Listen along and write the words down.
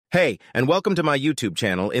Hey, and welcome to my YouTube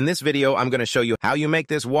channel. In this video, I'm going to show you how you make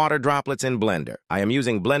this water droplets in Blender. I am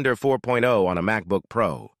using Blender 4.0 on a Macbook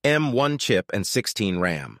Pro M1 chip and 16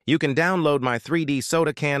 RAM. You can download my 3D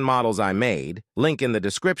soda can models I made, link in the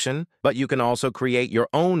description, but you can also create your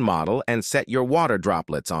own model and set your water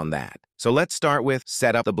droplets on that. So let's start with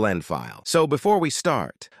set up the blend file. So before we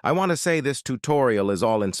start, I want to say this tutorial is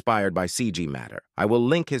all inspired by CG Matter. I will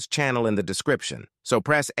link his channel in the description. So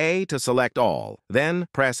press A to select all, then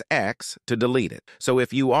press X to delete it. So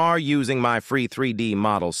if you are using my free 3D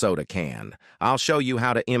model soda can, I'll show you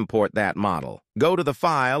how to import that model. Go to the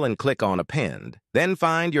file and click on Append. Then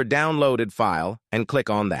find your downloaded file and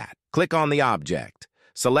click on that. Click on the object.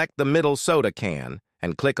 Select the middle soda can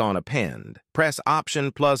and click on Append. Press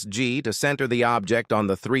Option plus G to center the object on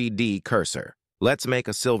the 3D cursor. Let's make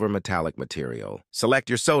a silver metallic material. Select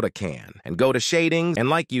your soda can and go to Shadings, and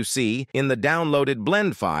like you see, in the downloaded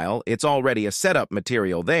blend file, it's already a setup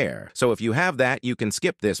material there. So if you have that, you can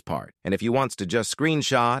skip this part. And if you want to just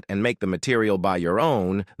screenshot and make the material by your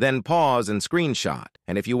own, then pause and screenshot.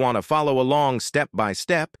 And if you want to follow along step by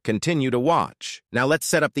step, continue to watch. Now let's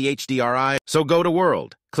set up the HDRI. So go to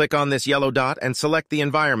World. Click on this yellow dot and select the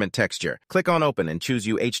environment texture. Click on Open and choose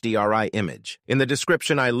your HDRI image. In the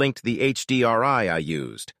description, I linked the HDRI I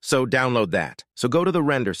used, so download that. So go to the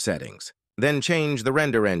render settings. Then change the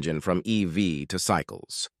render engine from EV to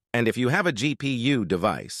Cycles. And if you have a GPU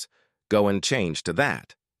device, go and change to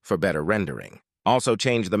that for better rendering. Also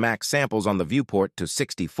change the max samples on the viewport to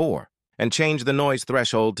 64 and change the noise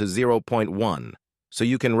threshold to 0.1 so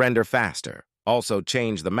you can render faster. Also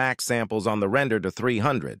change the max samples on the render to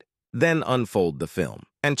 300. Then unfold the film.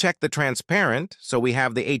 And check the transparent so we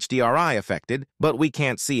have the HDRI affected, but we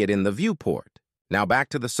can't see it in the viewport. Now back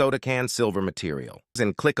to the soda can silver material.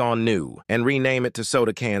 And click on New and rename it to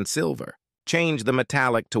soda can silver. Change the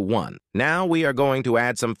metallic to 1. Now we are going to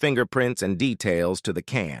add some fingerprints and details to the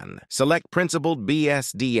can. Select Principled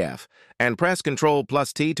BSDF and press Ctrl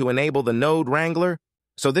plus T to enable the Node Wrangler.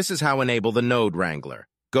 So this is how enable the Node Wrangler.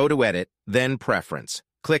 Go to Edit, then Preference.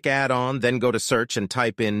 Click Add-on, then go to Search and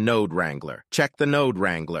type in Node Wrangler. Check the Node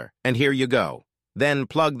Wrangler, and here you go. Then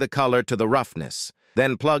plug the color to the roughness.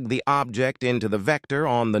 Then plug the object into the vector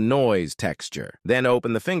on the noise texture. Then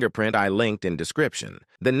open the fingerprint I linked in description.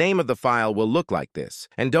 The name of the file will look like this.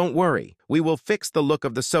 And don't worry, we will fix the look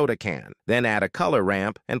of the soda can. Then add a color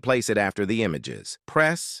ramp and place it after the images.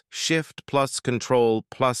 Press Shift plus Control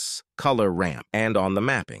plus Color Ramp, and on the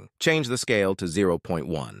mapping, change the scale to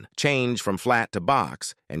 0.1. Change from flat to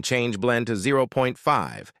box, and change blend to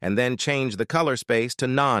 0.5, and then change the color space to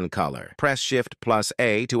non-color. Press Shift plus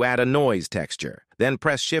A to add a noise texture. Then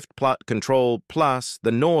press Shift plus Control plus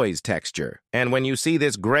the noise texture. And when you see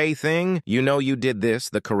this gray thing, you know you did this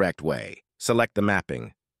the correct way. Select the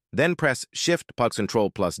mapping. Then press Shift plus Control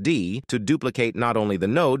plus D to duplicate not only the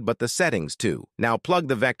node, but the settings too. Now plug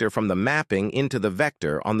the vector from the mapping into the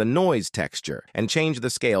vector on the noise texture and change the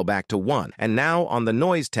scale back to 1. And now on the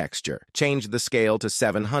noise texture, change the scale to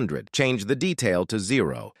 700. Change the detail to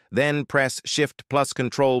 0. Then press Shift plus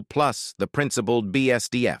Control plus the Principled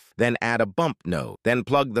BSDF. Then add a bump node. Then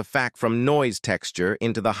plug the FAC from noise texture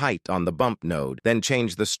into the height on the bump node. Then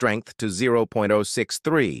change the strength to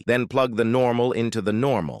 0.063. Then plug the normal into the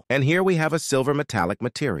normal. And here we have a silver metallic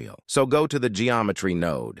material. So go to the Geometry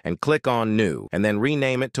node and click on New, and then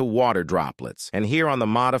rename it to Water Droplets. And here on the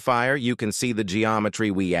modifier, you can see the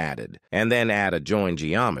geometry we added. And then add a Join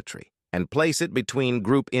Geometry and place it between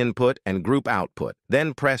Group Input and Group Output.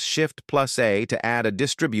 Then press Shift plus A to add a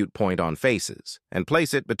Distribute point on faces, and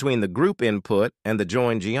place it between the Group Input and the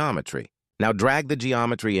Join Geometry. Now drag the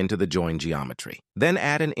geometry into the Join Geometry. Then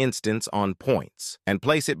add an instance on points and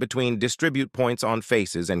place it between Distribute points on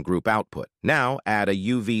faces and Group Output. Now add a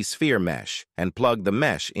UV sphere mesh and plug the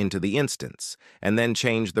mesh into the instance, and then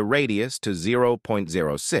change the radius to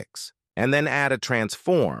 0.06. And then add a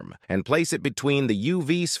transform and place it between the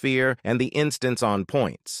UV sphere and the instance on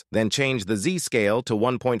points. Then change the Z-scale to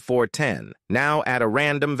 1.410. Now add a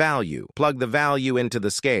random value. Plug the value into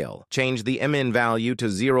the scale. Change the MN value to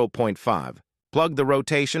 0.5. Plug the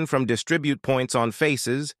rotation from Distribute points on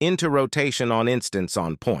faces into rotation on instance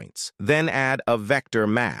on points. Then add a vector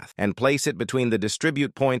math and place it between the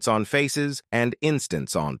Distribute points on faces and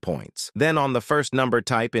instance on points. Then on the first number,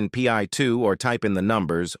 type in PI2 or type in the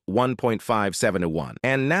numbers 1.571.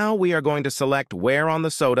 And now we are going to select where on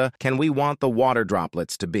the soda can we want the water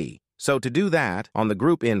droplets to be. So to do that, on the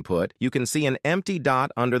group input, you can see an empty dot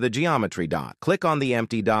under the geometry dot. Click on the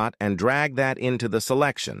empty dot and drag that into the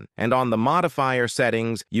selection. And on the modifier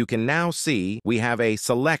settings, you can now see we have a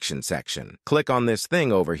selection section. Click on this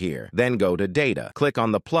thing over here, then go to Data. Click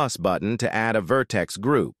on the plus button to add a vertex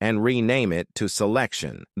group and rename it to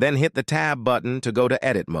Selection. Then hit the Tab button to go to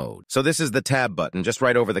Edit mode. So this is the Tab button just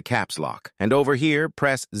right over the caps lock. And over here,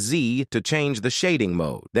 press Z to change the shading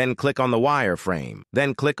mode. Then click on the wireframe.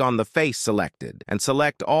 Then click on the face selected and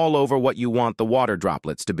select all over what you want the water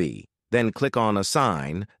droplets to be. Then click on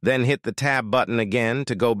Assign, then hit the Tab button again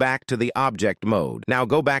to go back to the object mode. Now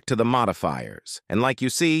go back to the modifiers. And like you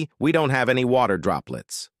see, we don't have any water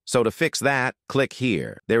droplets. So to fix that, click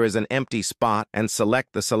here. There is an empty spot and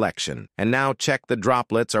select the selection. And now check the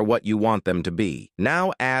droplets are what you want them to be.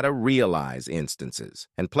 Now add a Realize instances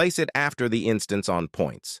and place it after the instance on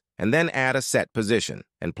points. And then add a set position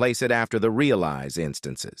and place it after the Realize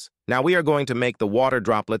instances. Now we are going to make the water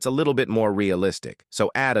droplets a little bit more realistic.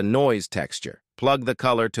 So add a noise texture. Plug the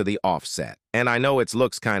color to the offset. And I know it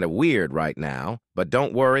looks kind of weird right now, but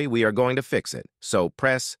don't worry, we are going to fix it. So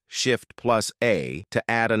press Shift+A to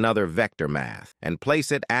add another vector math and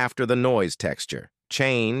place it after the noise texture.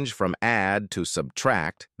 Change from add to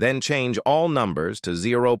subtract, then change all numbers to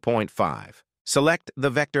 0.5. Select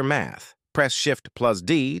the vector math. Press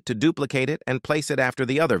Shift+D to duplicate it and place it after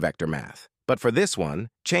the other vector math. But for this one,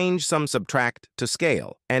 change some subtract to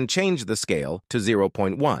scale and change the scale to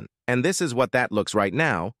 0.1. And this is what that looks right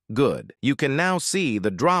now. Good. You can now see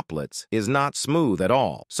the droplets is not smooth at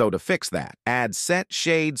all. So to fix that, add Set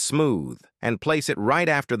Shade Smooth and place it right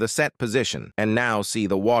after the set position. And now see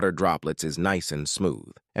the water droplets is nice and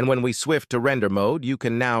smooth. And when we swift to render mode, you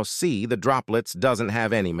can now see the droplets doesn't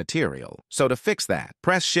have any material. So to fix that,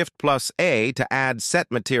 press Shift+A to add Set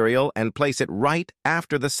Material and place it right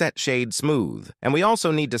after the Set Shade Smooth. And we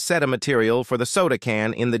also need to set a material for the soda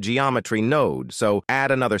can in the geometry node. So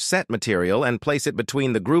add another Set Material and place it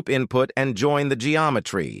between the group input and join the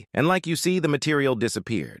geometry. And like you see, the material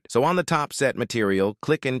disappeared. So on the top set material,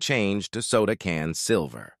 click and change to soda can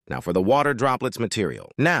silver. Now for the water droplets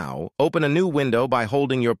material. Now, open a new window by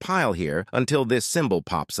holding your pile here until this symbol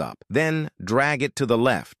pops up. Then drag it to the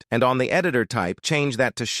left. And on the editor type, change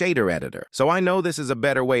that to shader editor. So I know this is a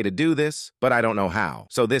better way to do this, but I don't know how.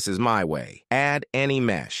 So this is my way. Add any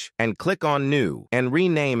mesh and click on new and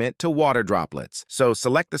rename it to water droplets. So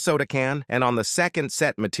select the soda can and on the second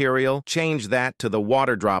set material, change that to the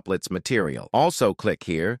water droplets material. Also click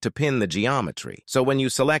here to pin the geometry. So when you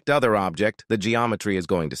select other object, the geometry is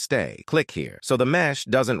going to stay. Click here so the mesh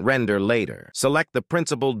doesn't render later. Select the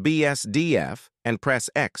principled BSDF and press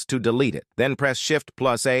X to delete it. Then press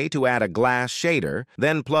Shift+A to add a glass shader,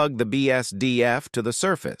 then plug the BSDF to the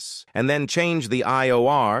surface, and then change the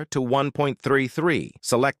IOR to 1.33.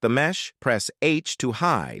 Select the mesh, press H to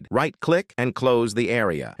hide, right-click, and close the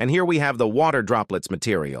area. And here we have the water droplets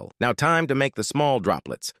material. Now time to make the small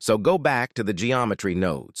droplets, so go back to the geometry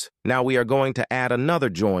nodes. Now we are going to add another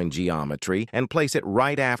join geometry and place it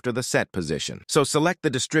right after the set position. So select the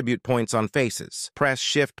distribute points on faces. Press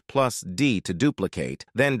Shift+D to duplicate,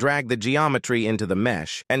 then drag the geometry into the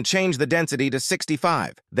mesh and change the density to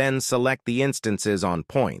 65. Then select the instances on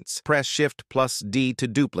points. Press Shift+D to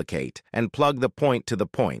duplicate and plug the point to the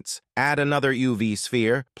points. Add another UV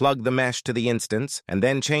sphere, plug the mesh to the instance, and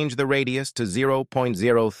then change the radius to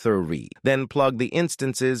 0.03. Then plug the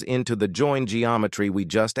instances into the join geometry we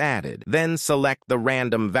just added. Then select the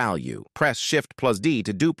random value. Press Shift+D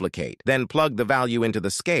to duplicate. Then plug the value into the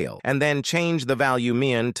scale, and then change the value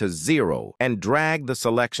min to 0, and drag the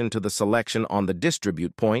selection to the selection on the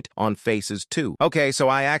distribute point on faces 2. Okay, so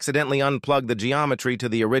I accidentally unplugged the geometry to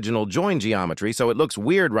the original join geometry, so it looks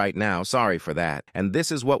weird right now. Sorry for that. And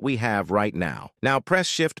this is what we have right now. Now press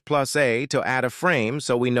Shift+A to add a frame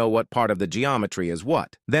so we know what part of the geometry is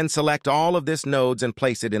what. Then select all of this nodes and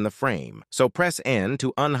place it in the frame. So press N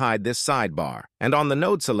to unhide this sidebar. And on the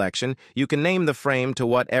node selection, you can name the frame to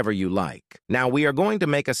whatever you like. Now we are going to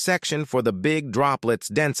make a section for the big droplets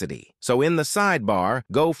density. So in the sidebar,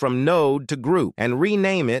 go from node to group and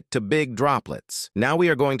rename it to big droplets. Now we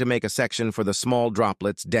are going to make a section for the small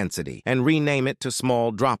droplets density and rename it to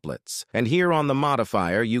small droplets. And here on the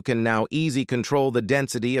modifier, you can now easy control the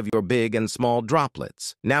density of your big and small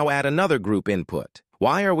droplets. Now add another group input.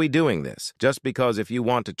 Why are we doing this? Just because if you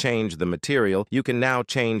want to change the material, you can now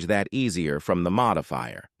change that easier from the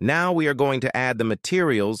modifier. Now we are going to add the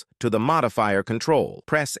materials to the modifier control.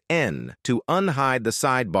 Press N to unhide the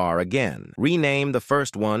sidebar again. Rename the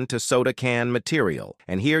first one to soda can material,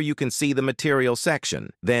 and here you can see the material section.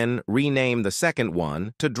 Then rename the second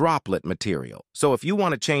one to droplet material. So if you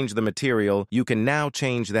want to change the material, you can now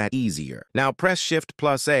change that easier. Now press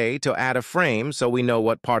Shift+A to add a frame so we know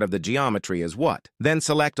what part of the geometry is what. Then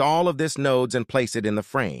select all of this nodes and place it in the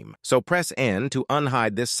frame. So press N to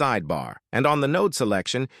unhide this sidebar. And on the node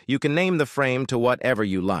selection, you can name the frame to whatever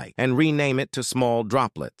you like and rename it to small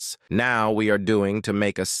droplets. Now we are doing to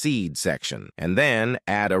make a seed section, and then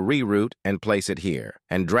add a reroute and place it here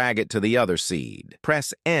and drag it to the other seed.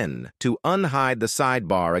 Press N to unhide the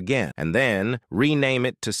sidebar again and then rename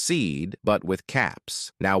it to seed but with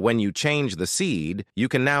caps. Now when you change the seed, you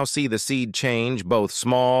can now see the seed change both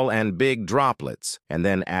small and big droplets, and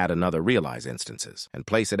then add another realize instances and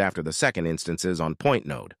place it after the second instances on point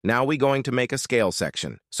node. Now we're going to make a scale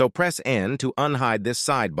section. So press N to unhide this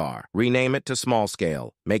sidebar. Rename it to small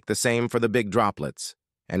scale. Make the same for the big droplets.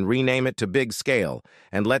 And rename it to big scale,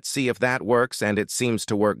 and let's see if that works, and it seems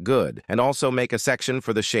to work good. And also make a section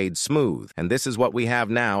for the shade smooth, and this is what we have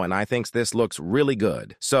now, and I think this looks really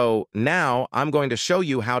good. So now I'm going to show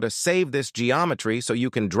you how to save this geometry so you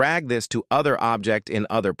can drag this to other object in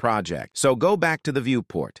other project. So go back to the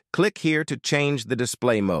viewport, click here to change the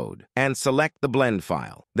display mode, and select the blend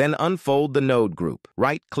file. Then unfold the node group,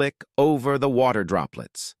 right-click over the water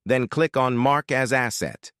droplets, then click on Mark as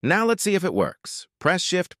Asset. Now let's see if it works. Press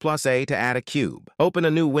Shift+A to add a cube. Open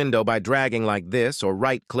a new window by dragging like this or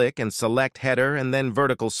right-click and select Header and then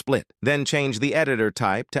Vertical Split. Then change the editor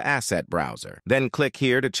type to Asset Browser. Then click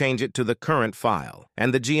here to change it to the current file,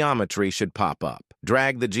 and the geometry should pop up.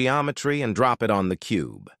 Drag the geometry and drop it on the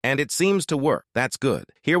cube. And it seems to work. That's good.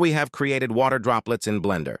 Here we have created water droplets in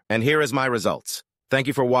Blender, and here is my results. Thank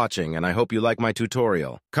you for watching, and I hope you like my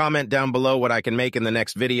tutorial. Comment down below what I can make in the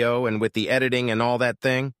next video and with the editing and all that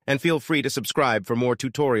thing, and feel free to subscribe for more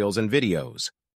tutorials and videos.